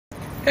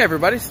Hey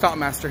everybody,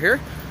 Stompmaster here.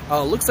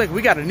 Looks like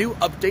we got a new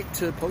update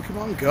to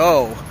Pokemon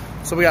Go.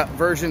 So we got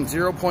version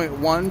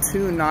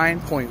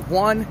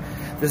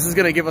 0.129.1. This is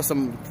going to give us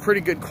some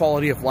pretty good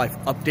quality of life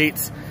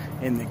updates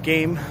in the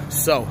game.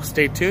 So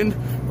stay tuned.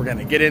 We're going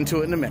to get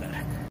into it in a minute.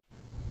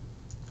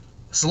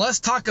 So let's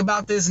talk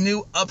about this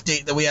new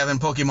update that we have in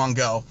Pokemon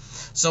Go.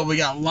 So we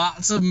got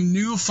lots of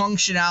new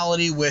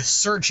functionality with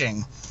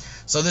searching.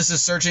 So this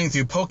is searching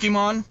through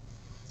Pokemon.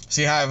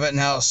 See how I have it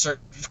now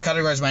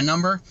categorized by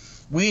number?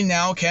 We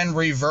now can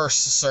reverse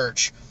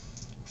search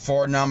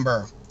for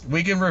number.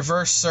 We can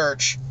reverse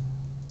search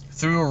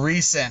through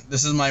recent.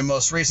 This is my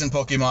most recent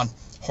Pokemon,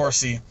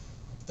 Horsey,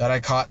 that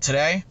I caught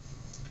today.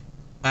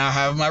 I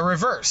have my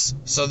reverse.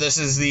 So this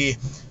is the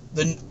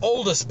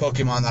oldest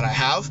Pokemon that I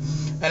have.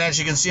 And as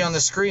you can see on the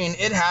screen,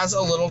 it has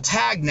a little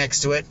tag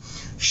next to it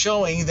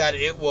showing that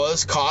it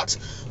was caught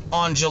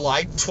on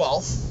July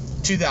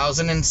 12th,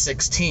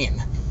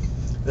 2016.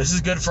 This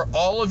is good for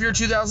all of your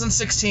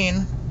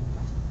 2016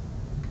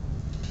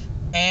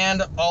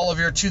 and all of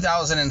your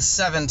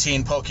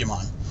 2017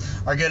 Pokemon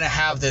are going to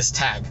have this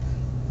tag.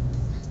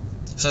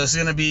 So this is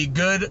going to be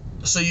good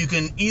so you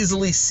can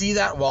easily see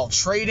that while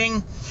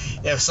trading.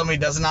 If somebody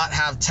does not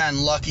have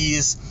 10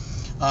 Luckies,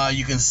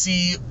 you can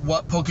see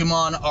what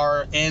Pokemon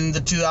are in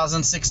the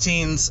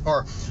 2016s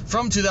or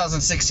from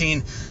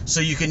 2016, so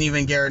you can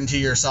even guarantee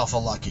yourself a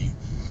Lucky.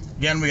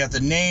 Again, we got the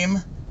name.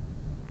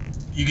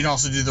 You can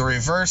also do the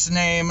reverse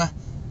name.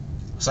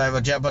 So I have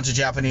a bunch of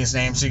Japanese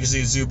names, so you can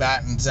see Zubat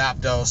and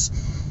Zapdos.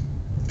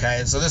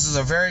 Okay, so this is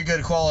a very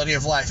good quality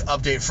of life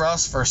update for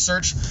us for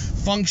search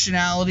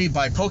functionality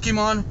by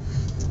Pokemon.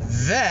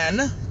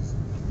 Then,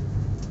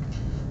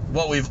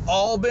 what we've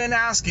all been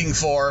asking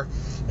for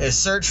is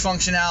search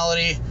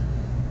functionality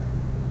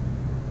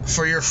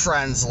for your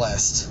friends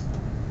list.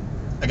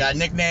 I got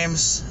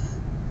nicknames,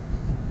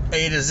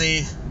 A to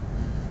Z,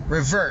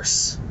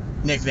 reverse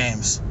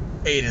nicknames,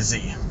 A to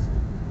Z.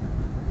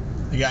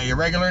 You got your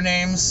regular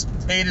names,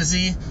 A to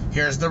Z.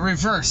 Here's the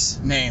reverse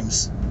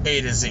names,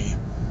 A to Z.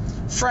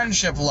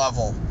 Friendship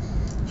level.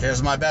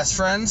 Here's my best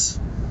friends.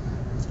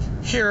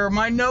 Here are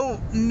my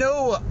no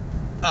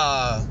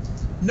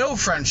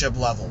friendship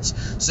levels.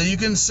 So you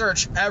can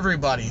search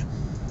everybody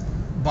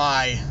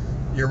by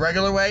your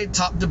regular way,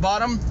 top to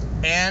bottom,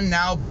 and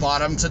now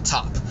bottom to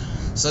top.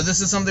 So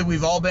this is something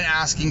we've all been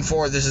asking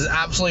for. This is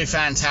absolutely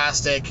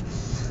fantastic.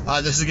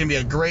 This is going to be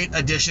a great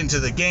addition to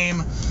the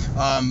game.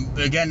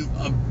 Again,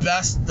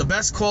 the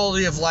best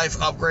quality of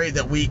life upgrade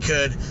that we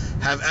could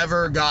have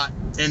ever got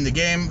in the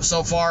game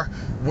so far.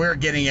 We're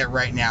getting it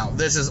right now.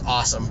 This is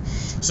awesome.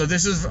 So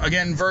this is,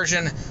 again,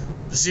 version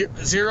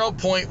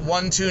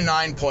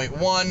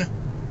 0.129.1.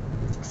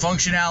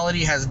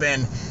 Functionality has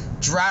been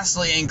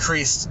drastically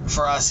increased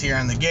for us here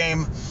in the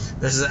game.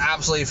 This is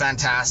absolutely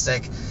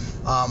fantastic.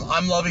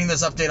 I'm loving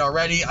this update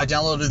already. I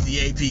downloaded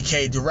the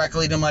APK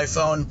directly to my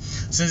phone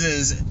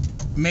since it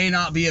may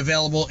not be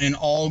available in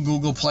all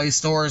Google Play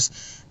stores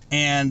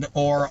and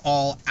or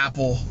all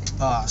Apple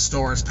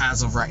stores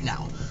as of right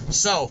now.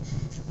 So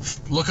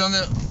look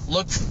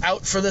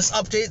out for this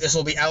update. This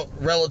will be out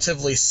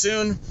relatively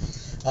soon.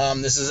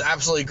 This is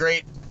absolutely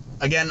great.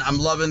 Again, I'm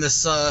loving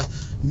this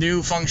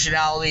new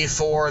functionality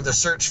for the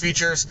search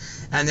features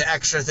and the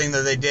extra thing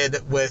that they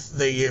did with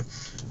the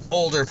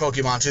older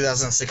Pokemon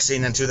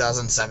 2016 and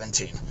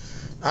 2017.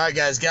 Alright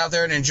guys, get out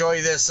there and enjoy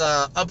this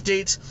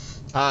update.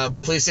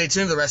 Please stay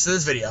tuned to the rest of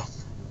this video.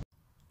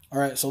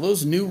 Alright, so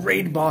those new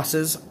raid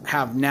bosses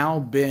have now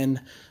been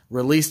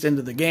released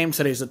into the game.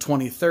 Today's the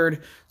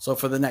 23rd, so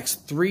for the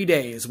next 3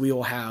 days we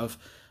will have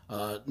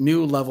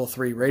new level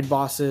 3 raid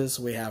bosses.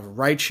 We have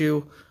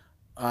Raichu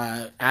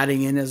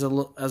adding in as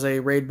a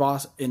raid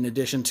boss in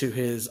addition to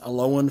his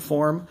Alolan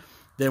form.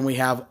 Then we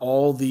have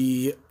all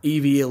the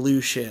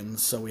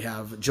evolutions. So we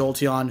have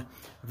Jolteon,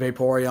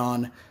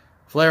 Vaporeon,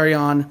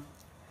 Flareon,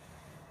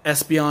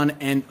 Espeon,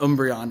 and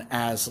Umbreon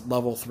as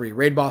level 3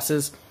 raid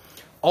bosses.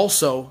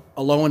 Also,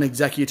 Alolan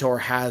Executor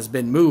has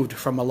been moved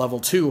from a level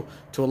 2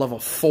 to a level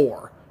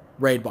 4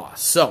 raid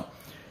boss. So,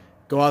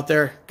 go out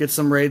there, get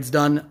some raids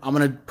done. I'm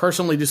going to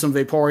personally do some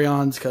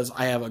Vaporeons because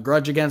I have a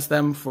grudge against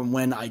them from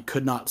when I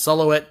could not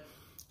solo it.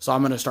 So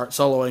I'm going to start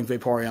soloing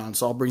Vaporeon.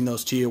 So I'll bring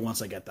those to you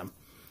once I get them.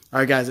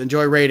 Alright guys,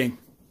 enjoy raiding.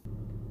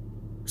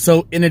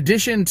 So in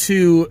addition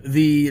to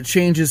the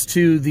changes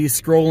to the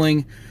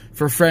scrolling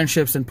for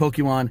friendships and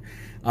Pokemon,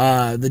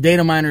 the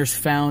data miners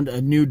found a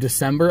new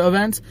December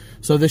event.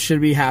 So this should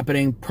be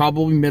happening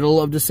probably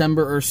middle of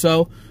December or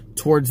so,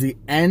 towards the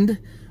end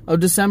of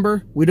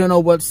December. We don't know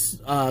what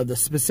the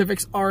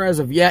specifics are as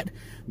of yet.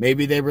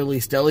 Maybe they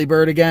released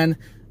Delibird again,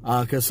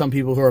 because some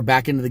people who are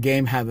back into the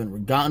game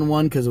haven't gotten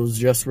one because it was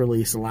just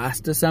released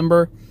last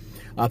December.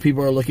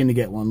 People are looking to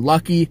get one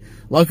Lucky.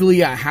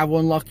 Luckily, I have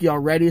one Lucky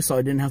already, so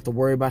I didn't have to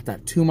worry about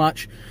that too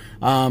much.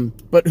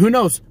 But who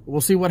knows? We'll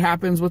see what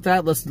happens with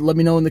that. Let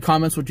me know in the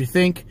comments what you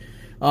think.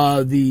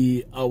 What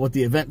the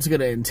event's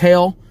going to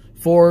entail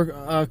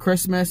for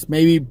Christmas.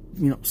 Maybe,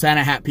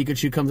 Santa Hat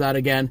Pikachu comes out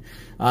again.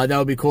 That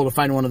would be cool to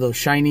find one of those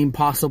shining,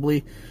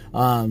 possibly.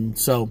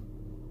 So,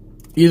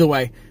 either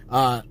way,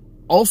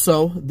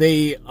 Also,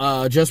 they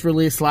just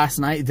released last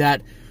night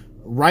that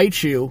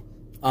Raichu,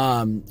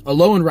 Alolan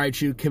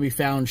Raichu, can be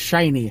found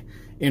shiny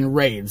in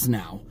raids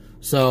now.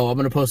 So I'm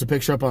going to post a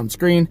picture up on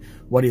screen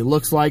what he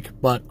looks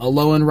like, but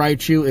Alolan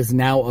Raichu is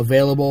now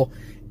available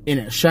in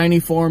a shiny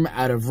form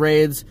out of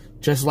raids,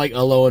 just like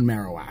Alolan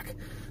Marowak.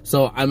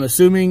 So I'm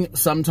assuming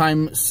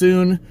sometime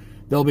soon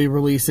they'll be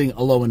releasing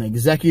Alolan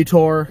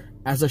Executor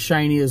as a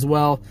shiny as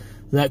well.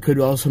 That could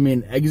also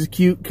mean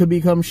Execute could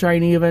become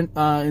shiny event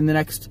in the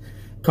next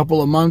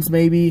couple of months,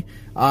 maybe.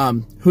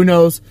 Who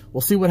knows?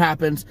 We'll see what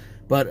happens.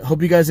 But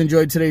hope you guys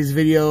enjoyed today's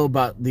video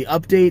about the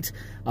update.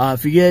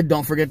 If you did,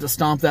 don't forget to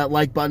stomp that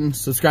like button.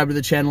 Subscribe to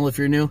the channel if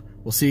you're new.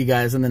 We'll see you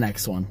guys in the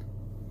next one.